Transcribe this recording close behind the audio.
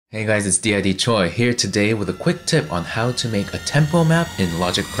Hey guys, it's D.I.D. Choi here today with a quick tip on how to make a tempo map in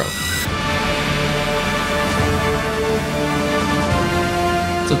Logic Pro.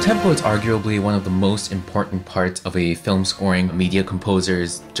 So tempo is arguably one of the most important parts of a film scoring media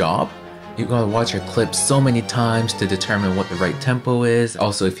composer's job. You gotta watch your clips so many times to determine what the right tempo is.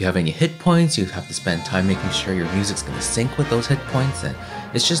 Also, if you have any hit points, you have to spend time making sure your music's gonna sync with those hit points, and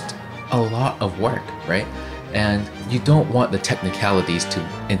it's just a lot of work, right? And you don't want the technicalities to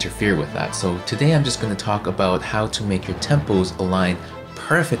interfere with that. So today I'm just going to talk about how to make your tempos align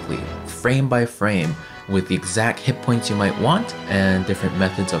perfectly, frame by frame, with the exact hit points you might want, and different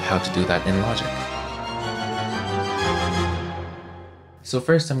methods of how to do that in Logic. So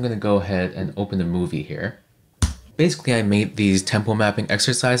first I'm going to go ahead and open the movie here. Basically, I made these tempo mapping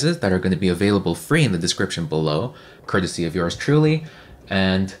exercises that are going to be available free in the description below, courtesy of yours truly.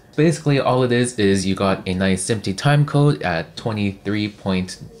 And basically all it is you got a nice SMPTE time code at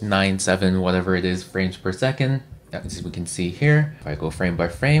 23.97 whatever it is frames per second. As we can see here, if I go frame by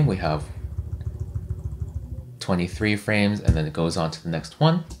frame, we have 23 frames, and then it goes on to the next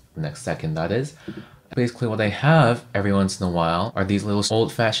one, the next second that is. Basically what I have every once in a while are these little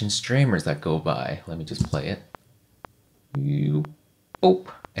old-fashioned streamers that go by. Let me just play it. Oh,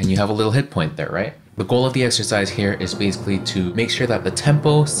 and you have a little hit point there, right? The goal of the exercise here is basically to make sure that the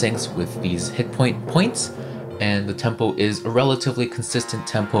tempo syncs with these hit points, and the tempo is a relatively consistent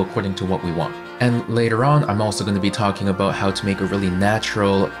tempo according to what we want. And later on, I'm also going to be talking about how to make a really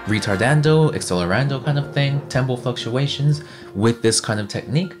natural retardando, accelerando kind of thing, tempo fluctuations with this kind of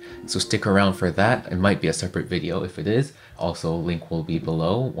technique. So stick around for that. It might be a separate video if it is. Also, link will be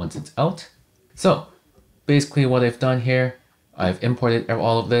below once it's out. So basically what I've done here, I've imported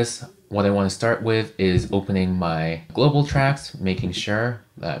all of this. What I want to start with is opening my global tracks, making sure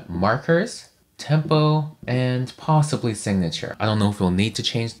that markers, tempo, and possibly signature. I don't know if we'll need to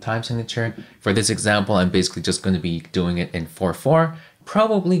change the time signature. For this example, I'm basically just going to be doing it in 4/4.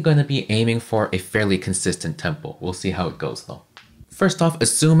 Probably going to be aiming for a fairly consistent tempo. We'll see how it goes though. First off,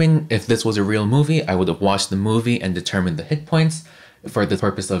 assuming if this was a real movie, I would have watched the movie and determined the hit points. For the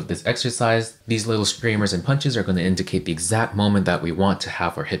purpose of this exercise, these little streamers and punches are going to indicate the exact moment that we want to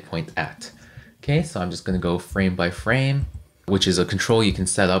have our hit point at. Okay, so I'm just going to go frame by frame, which is a control you can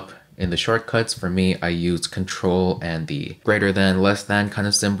set up in the shortcuts. For me, I use control and the greater than, less than kind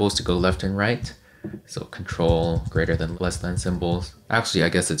of symbols to go left and right. So control, greater than, less than symbols. Actually, I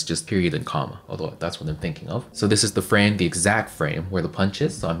guess it's just period and comma, although that's what I'm thinking of. So this is the frame, the exact frame where the punch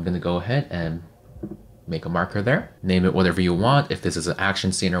is. So I'm going to go ahead and make a marker there. Name it whatever you want. If this is an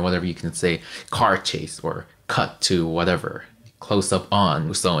action scene or whatever, you can say car chase or cut to whatever, close up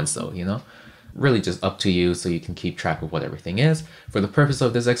on so-and-so, you know? Really just up to you, so you can keep track of what everything is. For the purpose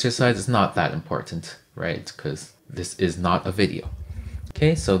of this exercise, it's not that important, right? Because this is not a video.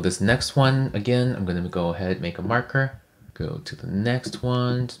 Okay, so this next one, again, I'm going to go ahead, make a marker. Go to the next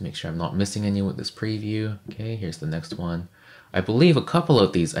one, just make sure I'm not missing any with this preview. Okay, here's the next one. I believe a couple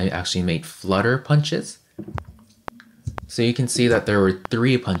of these I actually made flutter punches. So you can see that there were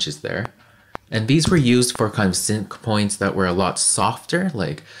 3 punches there. And these were used for kind of sync points that were a lot softer.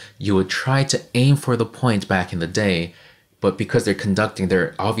 Like you would try to aim for the point back in the day, but because they're conducting,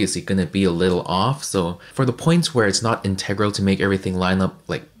 they're obviously going to be a little off. So for the points where it's not integral to make everything line up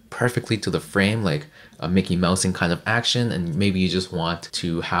like perfectly to the frame, like a Mickey Mousing kind of action, and maybe you just want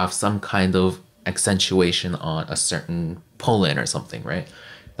to have some kind of accentuation on a certain pull-in or something, right?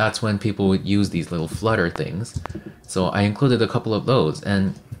 That's when people would use these little flutter things. So I included a couple of those,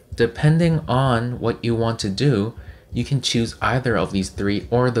 and depending on what you want to do, you can choose either of these 3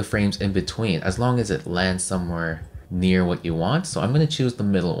 or the frames in between, as long as it lands somewhere near what you want. So I'm going to choose the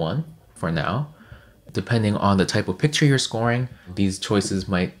middle one for now. Depending on the type of picture you're scoring, these choices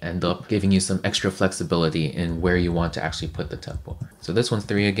might end up giving you some extra flexibility in where you want to actually put the tempo. So this one's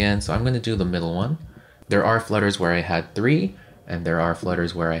 3 again, so I'm going to do the middle one. There are flutters where I had 3, and there are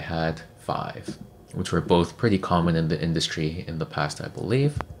flutters where I had 5, which were both pretty common in the industry in the past, I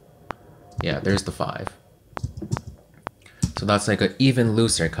believe. Yeah, there's the 5. So that's like an even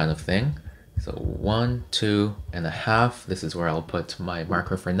looser kind of thing. So 1, 2.5. This is where I'll put my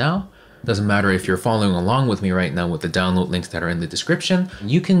marker for now. Doesn't matter if you're following along with me right now with the download links that are in the description.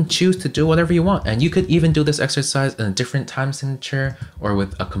 You can choose to do whatever you want. And you could even do this exercise in a different time signature or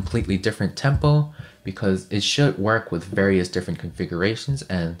with a completely different tempo, because it should work with various different configurations.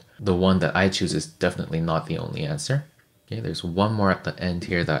 And the one that I choose is definitely not the only answer. Okay, there's one more at the end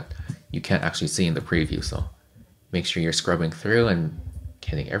here that you can't actually see in the preview. So make sure you're scrubbing through and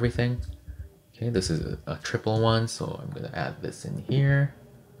getting everything. Okay, this is a triple one. So I'm going to add this in here.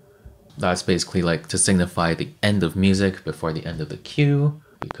 That's basically like to signify the end of music before the end of the cue.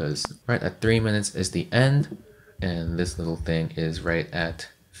 because right at 3 minutes is the end, and this little thing is right at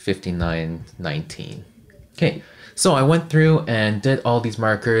 59:19. Okay, so I went through and did all these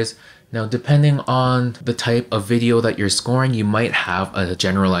markers. Now, depending on the type of video that you're scoring, you might have a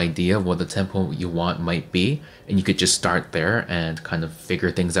general idea of what the tempo you want might be, and you could just start there and kind of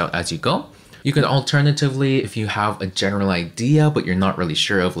figure things out as you go. You could alternatively, if you have a general idea but you're not really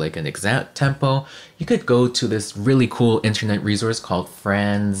sure of like an exact tempo, you could go to this really cool internet resource called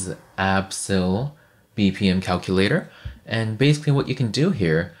Frans Absil BPM calculator. And basically what you can do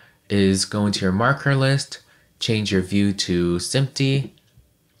here is go into your marker list, change your view to SMPTE.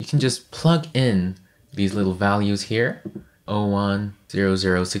 You can just plug in these little values here, 01,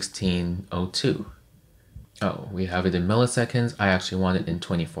 00, 16, 02. Oh, we have it in milliseconds. I actually want it in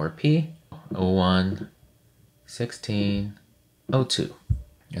 24p. 01, 16, 02.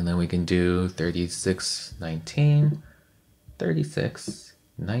 And then we can do 36, 19, 36,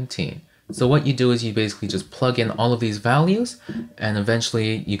 19. So what you do is you basically just plug in all of these values, and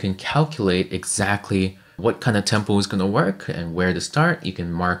eventually you can calculate exactly what kind of tempo is going to work and where to start. You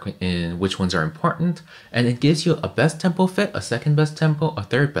can mark in which ones are important, and it gives you a best tempo fit, a second best tempo, a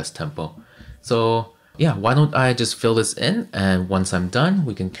third best tempo. So yeah, why don't I just fill this in, and once I'm done,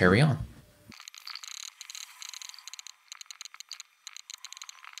 we can carry on.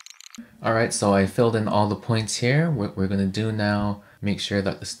 Alright, so I filled in all the points here. What we're going to do now, make sure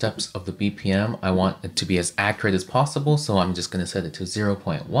that the steps of the BPM, I want it to be as accurate as possible, so I'm just going to set it to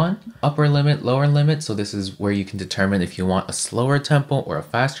 0.1. Upper limit, lower limit, so this is where you can determine if you want a slower tempo or a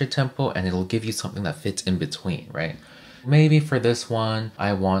faster tempo, and it'll give you something that fits in between, right? Maybe for this one,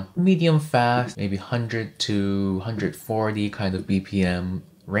 I want medium fast, maybe 100 to 140 kind of BPM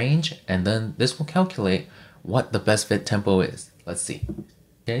range, and then this will calculate what the best fit tempo is. Let's see.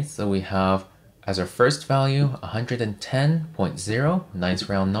 Okay, so we have as our first value 110.0, nice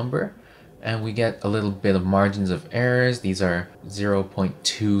round number, and we get a little bit of margins of errors. These are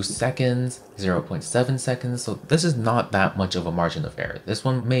 0.2 seconds, 0.7 seconds, so this is not that much of a margin of error. This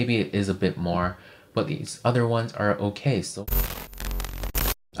one maybe it is a bit more, but these other ones are okay. So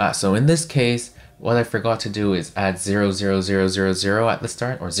in this case, what I forgot to do is add 00000 at the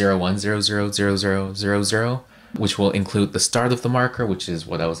start, or 01000000, which will include the start of the marker, which is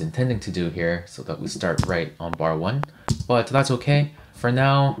what I was intending to do here, so that we start right on bar 1. But that's okay. For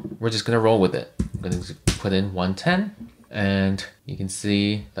now, we're just going to roll with it. I'm going to put in 110, and you can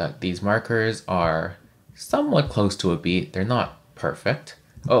see that these markers are somewhat close to a beat. They're not perfect.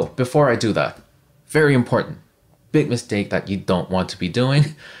 Oh, before I do that, very important, big mistake that you don't want to be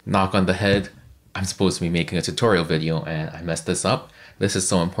doing, knock on the head. I'm supposed to be making a tutorial video and I messed this up. This is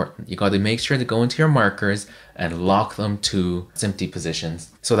so important. You got to make sure to go into your markers and lock them to SMPTE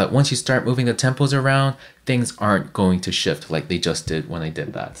positions so that once you start moving the tempos around, things aren't going to shift like they just did when I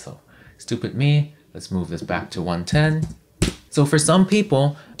did that. So stupid me. Let's move this back to 110. So for some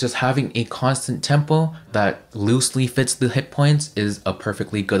people, just having a constant tempo that loosely fits the hit points is a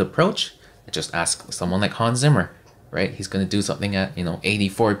perfectly good approach. Just ask someone like Hans Zimmer, right? He's going to do something at,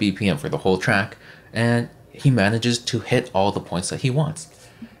 84 BPM for the whole track, and he manages to hit all the points that he wants.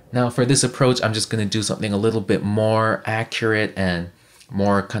 Now for this approach, I'm just going to do something a little bit more accurate and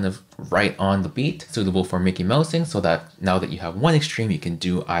more kind of right on the beat, suitable for Mickey Mousing, so that now that you have one extreme, you can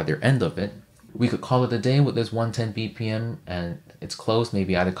do either end of it. We could call it a day with this 110 BPM and it's close,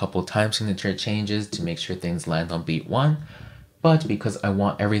 maybe add a couple time signature changes to make sure things land on beat 1. But because I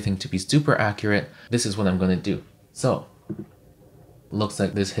want everything to be super accurate, this is what I'm going to do. So, looks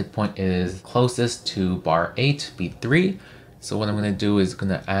like this hit point is closest to bar 8, beat 3. So what I'm going to do is going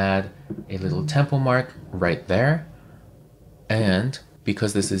to add a little tempo mark right there. And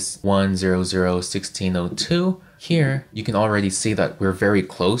because this is 1001602, here you can already see that we're very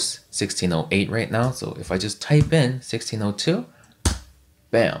close, 1608 right now. So if I just type in 1602,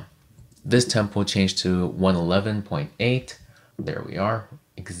 bam, this tempo changed to 111.8. There we are,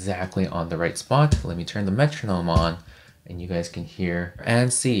 exactly on the right spot. Let me turn the metronome on and you guys can hear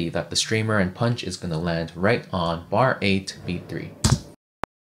and see that the streamer and punch is going to land right on bar 8, beat 3.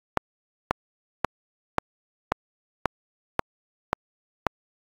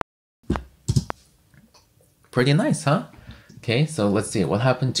 Pretty nice, huh? Okay, so let's see what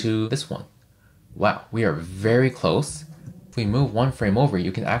happened to this one. Wow, we are very close. If we move one frame over,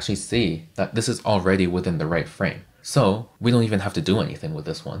 you can actually see that this is already within the right frame. So we don't even have to do anything with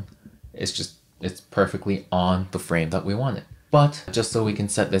this one. It's perfectly on the frame that we wanted. But just so we can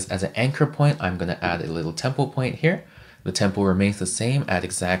set this as an anchor point, I'm going to add a little tempo point here. The tempo remains the same at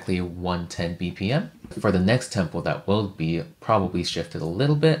exactly 110 BPM. For the next tempo, that will be probably shifted a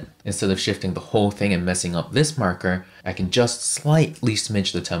little bit. Instead of shifting the whole thing and messing up this marker, I can just slightly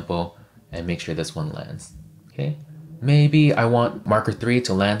smidge the tempo and make sure this one lands. Okay. Maybe I want marker 3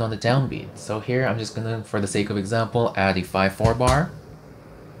 to land on the downbeat. So here I'm just gonna, for the sake of example, add a 5/4 bar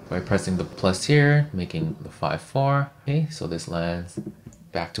by pressing the plus here, making the 5/4. Okay, so this lands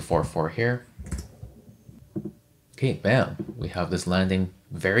back to 4/4 here. Okay, bam, we have this landing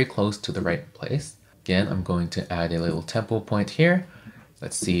very close to the right place. Again, I'm going to add a little tempo point here.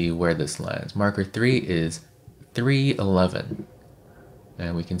 Let's see where this lands. Marker 3 is 3/11.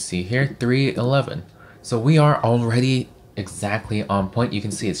 And we can see here 3/11. So we are already exactly on point. You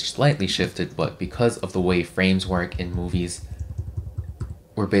can see it's slightly shifted, but because of the way frames work in movies,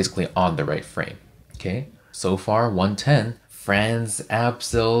 we're basically on the right frame. Okay, so far 110. Frans,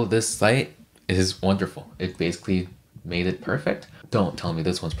 Absil, this site is wonderful. It basically made it perfect. Don't tell me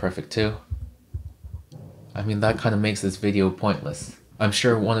this one's perfect too. I mean, that kind of makes this video pointless. I'm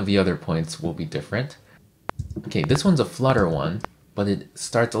sure one of the other points will be different. Okay, this one's a flutter one, but it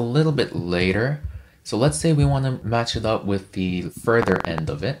starts a little bit later. So let's say we want to match it up with the further end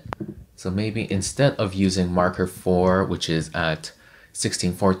of it. So maybe instead of using marker 4, which is at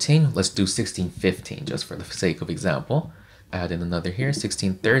 16:14, let's do 16:15 just for the sake of example. Add in another here,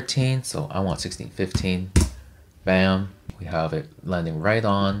 16:13, so I want 16:15. Bam, we have it landing right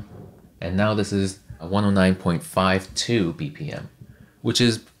on. And now this is a 109.52 BPM, which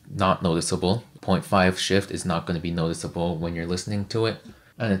is not noticeable. 0.5 shift is not going to be noticeable when you're listening to it.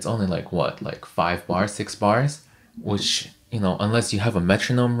 And it's only like what, like 5 bars, 6 bars, which, you know, unless you have a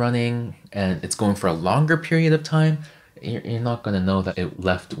metronome running and it's going for a longer period of time, you're not going to know that it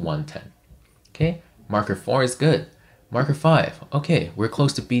left 110. Okay, marker 4 is good. Marker 5, okay, we're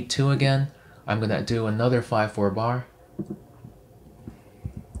close to beat 2 again. I'm going to do another 5/4 bar.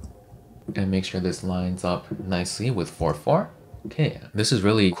 And make sure this lines up nicely with 4/4. Okay, this is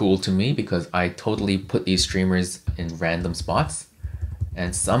really cool to me because I totally put these streamers in random spots.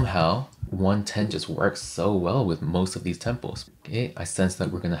 And somehow 110 just works so well with most of these tempos. Okay, I sense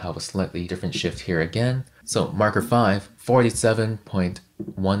that we're going to have a slightly different shift here again. So marker 5,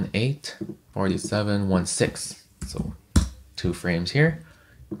 47.18, 47.16. So 2 frames here.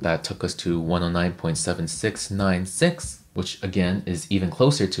 That took us to 109.7696, which again is even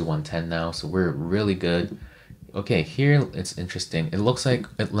closer to 110 now. So we're really good. Okay, here it's interesting. It looks like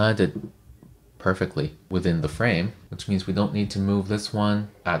it landed perfectly within the frame, which means we don't need to move this one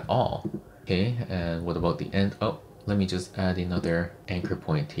at all. Okay, and what about the end? Oh, let me just add another anchor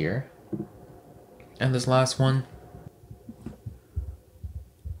point here. And this last one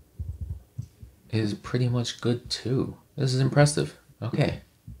is pretty much good too. This is impressive. Okay,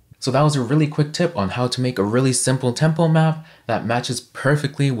 so that was a really quick tip on how to make a really simple tempo map that matches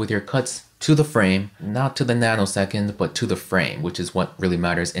perfectly with your cuts to the frame, not to the nanosecond, but to the frame, which is what really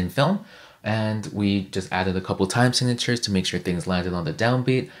matters in film. And we just added a couple time signatures to make sure things landed on the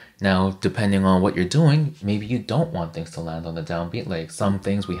downbeat. Now, depending on what you're doing, maybe you don't want things to land on the downbeat. Like some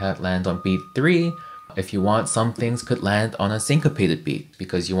things we had land on beat 3. If you want, some things could land on a syncopated beat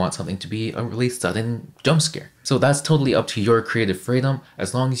because you want something to be a really sudden jump scare. So that's totally up to your creative freedom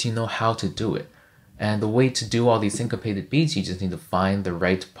as long as you know how to do it. And the way to do all these syncopated beats, you just need to find the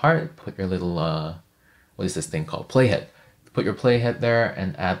right part, put your little, what is this thing called? Playhead. Put your playhead there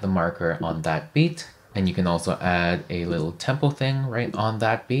and add the marker on that beat. And you can also add a little tempo thing right on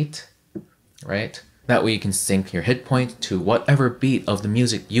that beat, right? That way you can sync your hit point to whatever beat of the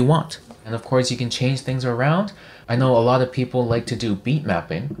music you want. And of course you can change things around. I know a lot of people like to do beat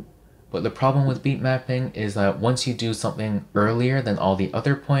mapping, but the problem with beat mapping is that once you do something earlier than all the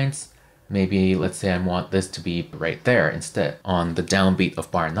other points, maybe let's say I want this to be right there instead on the downbeat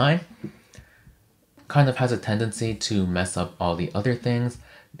of bar 9, kind of has a tendency to mess up all the other things.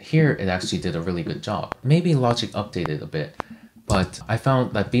 Here it actually did a really good job. Maybe Logic updated a bit, but I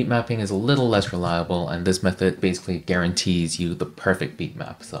found that beat mapping is a little less reliable, and this method basically guarantees you the perfect beat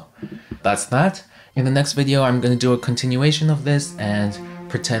map. So that's that. In the next video, I'm going to do a continuation of this and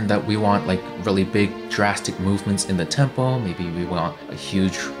pretend that we want like really big drastic movements in the tempo. Maybe we want a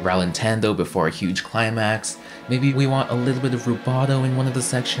huge rallentando before a huge climax. Maybe we want a little bit of rubato in one of the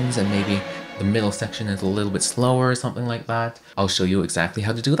sections, and maybe the middle section is a little bit slower or something like that. I'll show you exactly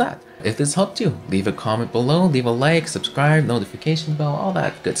how to do that. If this helped you, leave a comment below, leave a like, subscribe, notification bell, all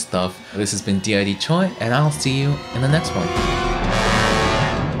that good stuff. This has been D.I.D. Choi, and I'll see you in the next one.